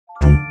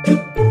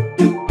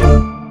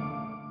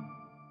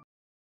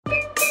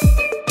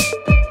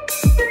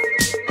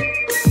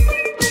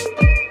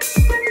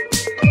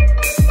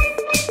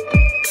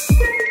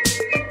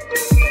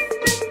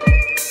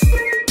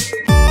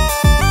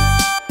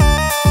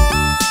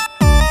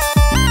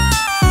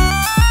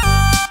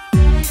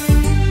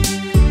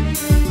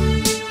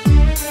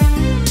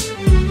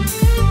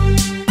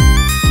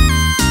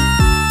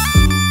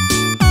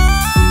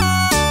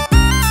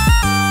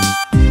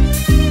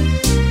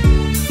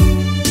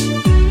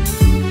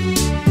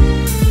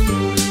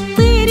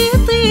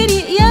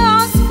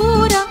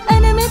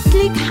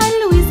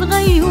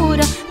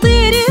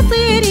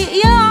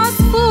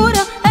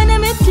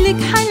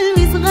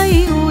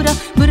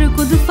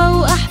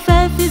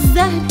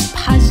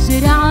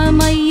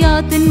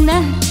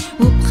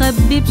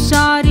وبخبي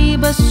بشعري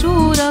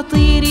بشورة.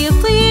 طيري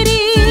طيري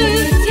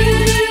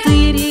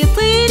طيري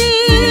طيري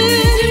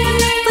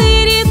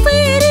طيري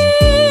طيري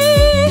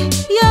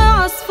يا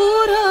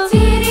عصفورة.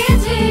 طيري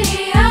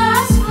طيري يا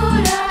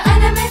عصفورة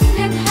أنا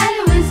مثلك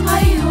حلوة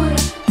صغيورة.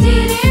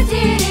 طيري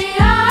طيري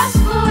يا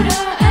عصفورة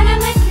أنا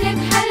مثلك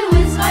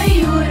حلوة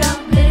صغيورة.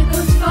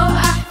 بركض فوق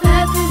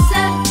أحفاف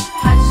الزهر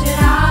حجر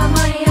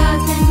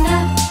عميات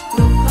النهر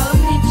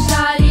وبخبي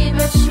بشعري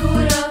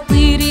بشورة.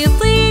 طيري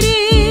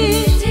طيري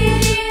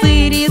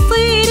طيري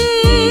طيري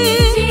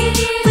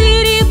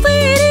طيري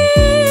طيري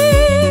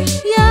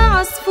يا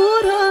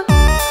عصفورة.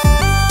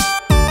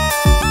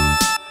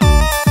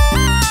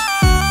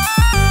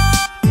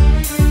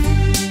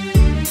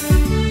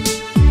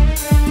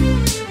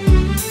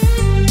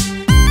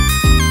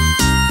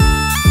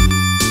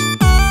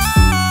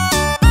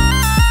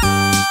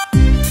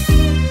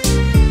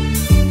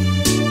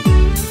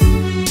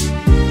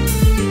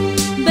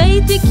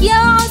 بيتك يا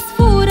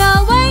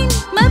عصفورة وين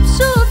ما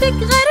بشوفك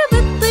غير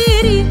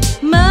بتطيري.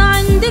 ما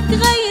عندك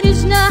غير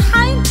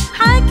جناحين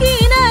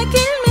حاكينا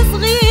كلمة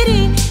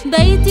صغيرة.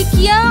 بيتك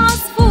يا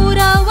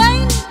عصفورة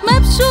وين ما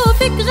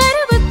بشوفك غير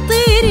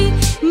بتطيري.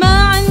 ما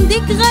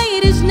عندك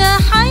غير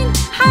جناحين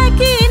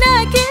حاكينا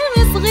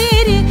كلمة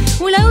صغيرة.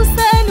 ولو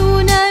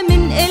سألونا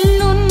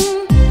منقلن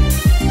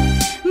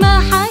ما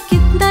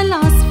حكتنا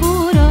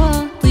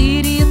العصفورة.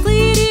 طيري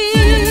طيري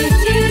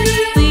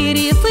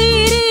طيري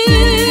طيري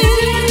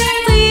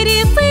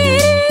طيري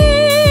طيري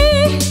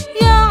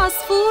يا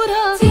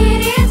عصفورة.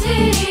 طيري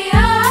طيري يا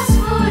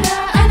عصفورة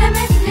أنا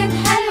مثلك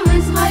حلوة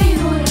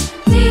صغيورة.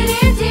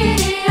 طيري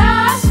طيري يا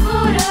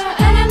عصفورة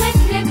أنا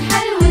مثلك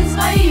حلوة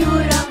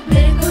صغيورة.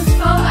 بركض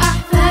فوق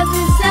أحفاف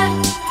الزهر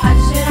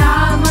حجر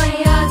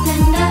عميات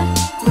النهر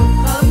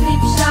وبخبي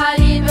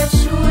بشعري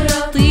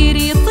بشورة.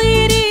 طيري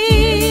طيري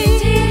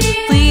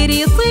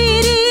طيري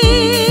طيري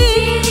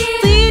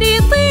طيري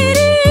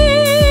طيري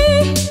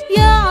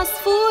يا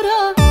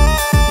عصفورة.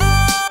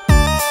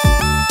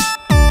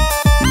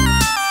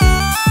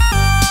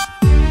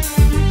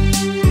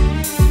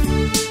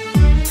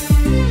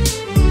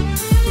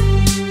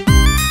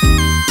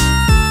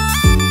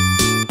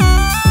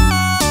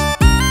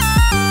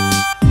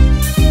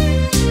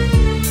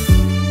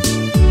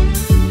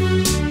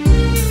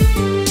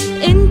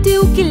 انتي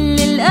وكل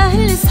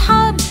الاهل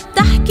صحاب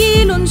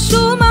تحكيلن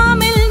شو ما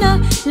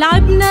عملنا.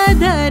 لعبنا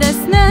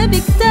درسنا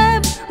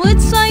بكتاب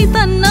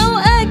وتشيطنا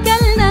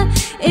واكلنا.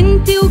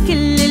 انتي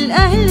وكل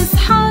الاهل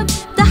صحاب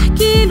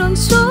تحكيلن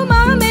شو ما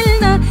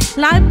عملنا.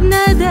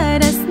 لعبنا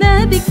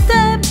درسنا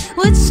بكتاب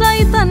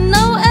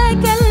وتشيطنا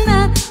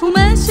واكلنا.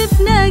 وما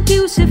شفناكي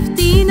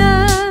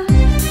وشفتينا.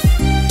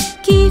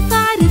 كيف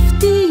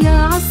عرفتي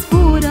يا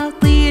عصفورة؟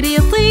 طيري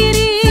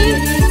طيري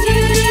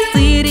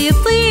طيري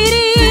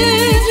طيري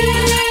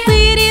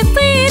طيري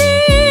طيري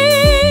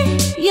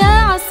يا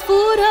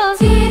عصفورة.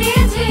 طيري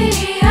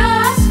طيري يا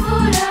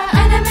عصفورة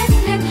أنا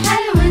مثلك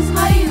حلوة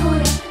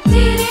صغيورة.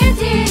 طيري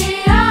طيري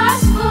يا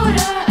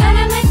عصفورة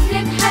أنا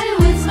مثلك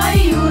حلوة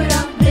صغيورة.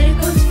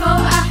 بركض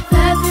فوق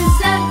أحفاف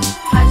الزهر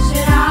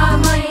حجر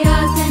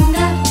عميات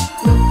النهر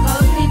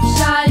وبخبي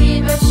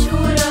بشعري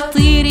بشورة.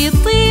 طيري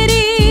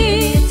طيري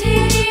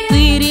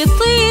طيري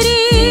طيري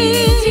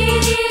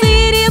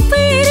طيري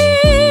طيري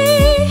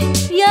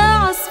يا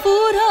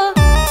عصفورة.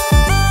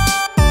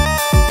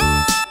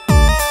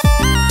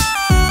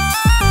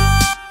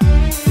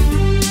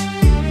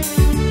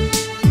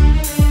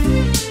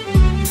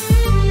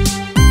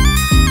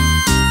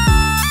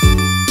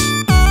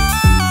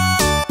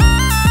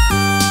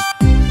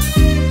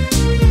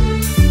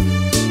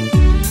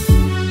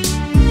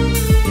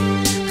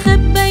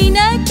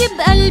 خبيناك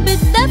بقلب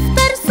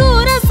الدفتر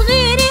صورة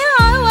صغيرة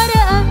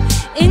عورقة.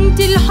 انت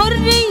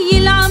الحرية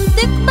اللي عم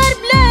تكبر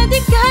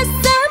بلادك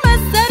هالسما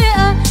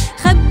الزرقاء.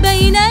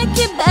 خبيناك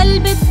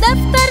بقلب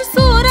الدفتر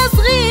صورة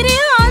صغيرة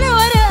على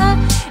ورقة.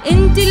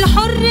 انت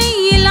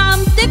الحرية اللي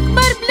عم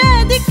تكبر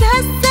بلادك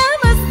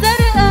هالسما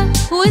الزرقاء.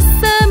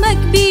 والسما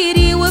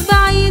كبيرة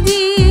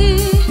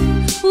وبعيدة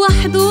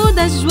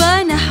وحدودها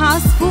جوانح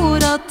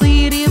عصفورة.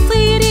 طيري